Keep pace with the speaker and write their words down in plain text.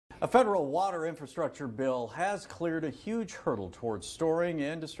A federal water infrastructure bill has cleared a huge hurdle towards storing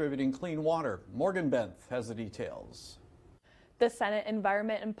and distributing clean water. Morgan Benth has the details. The Senate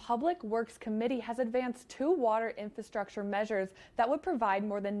Environment and Public Works Committee has advanced 2 water infrastructure measures that would provide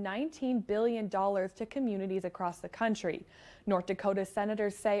more than $19 billion to communities across the country. North Dakota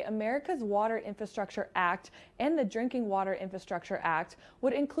senators say America's Water Infrastructure Act and the Drinking Water Infrastructure Act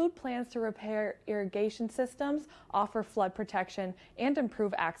would include plans to repair irrigation systems, offer flood protection, and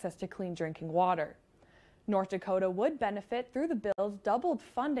improve access to clean drinking water. North Dakota would benefit through the bill's doubled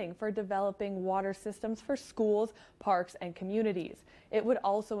funding for developing water systems for schools, parks, and communities. It would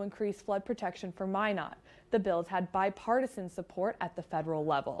also increase flood protection for Minot. The bills had bipartisan support at the federal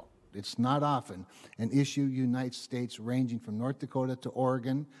level. It's not often an issue unites states ranging from North Dakota to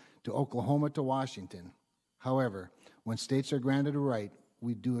Oregon to Oklahoma to Washington. However, when states are granted a right,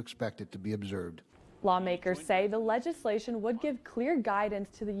 we do expect it to be observed. Lawmakers say the legislation would give clear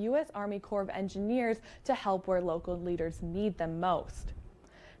guidance to the U.S. Army Corps of Engineers to help where local leaders need them most.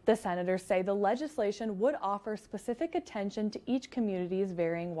 The senators say the legislation would offer specific attention to each community's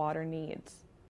varying water needs.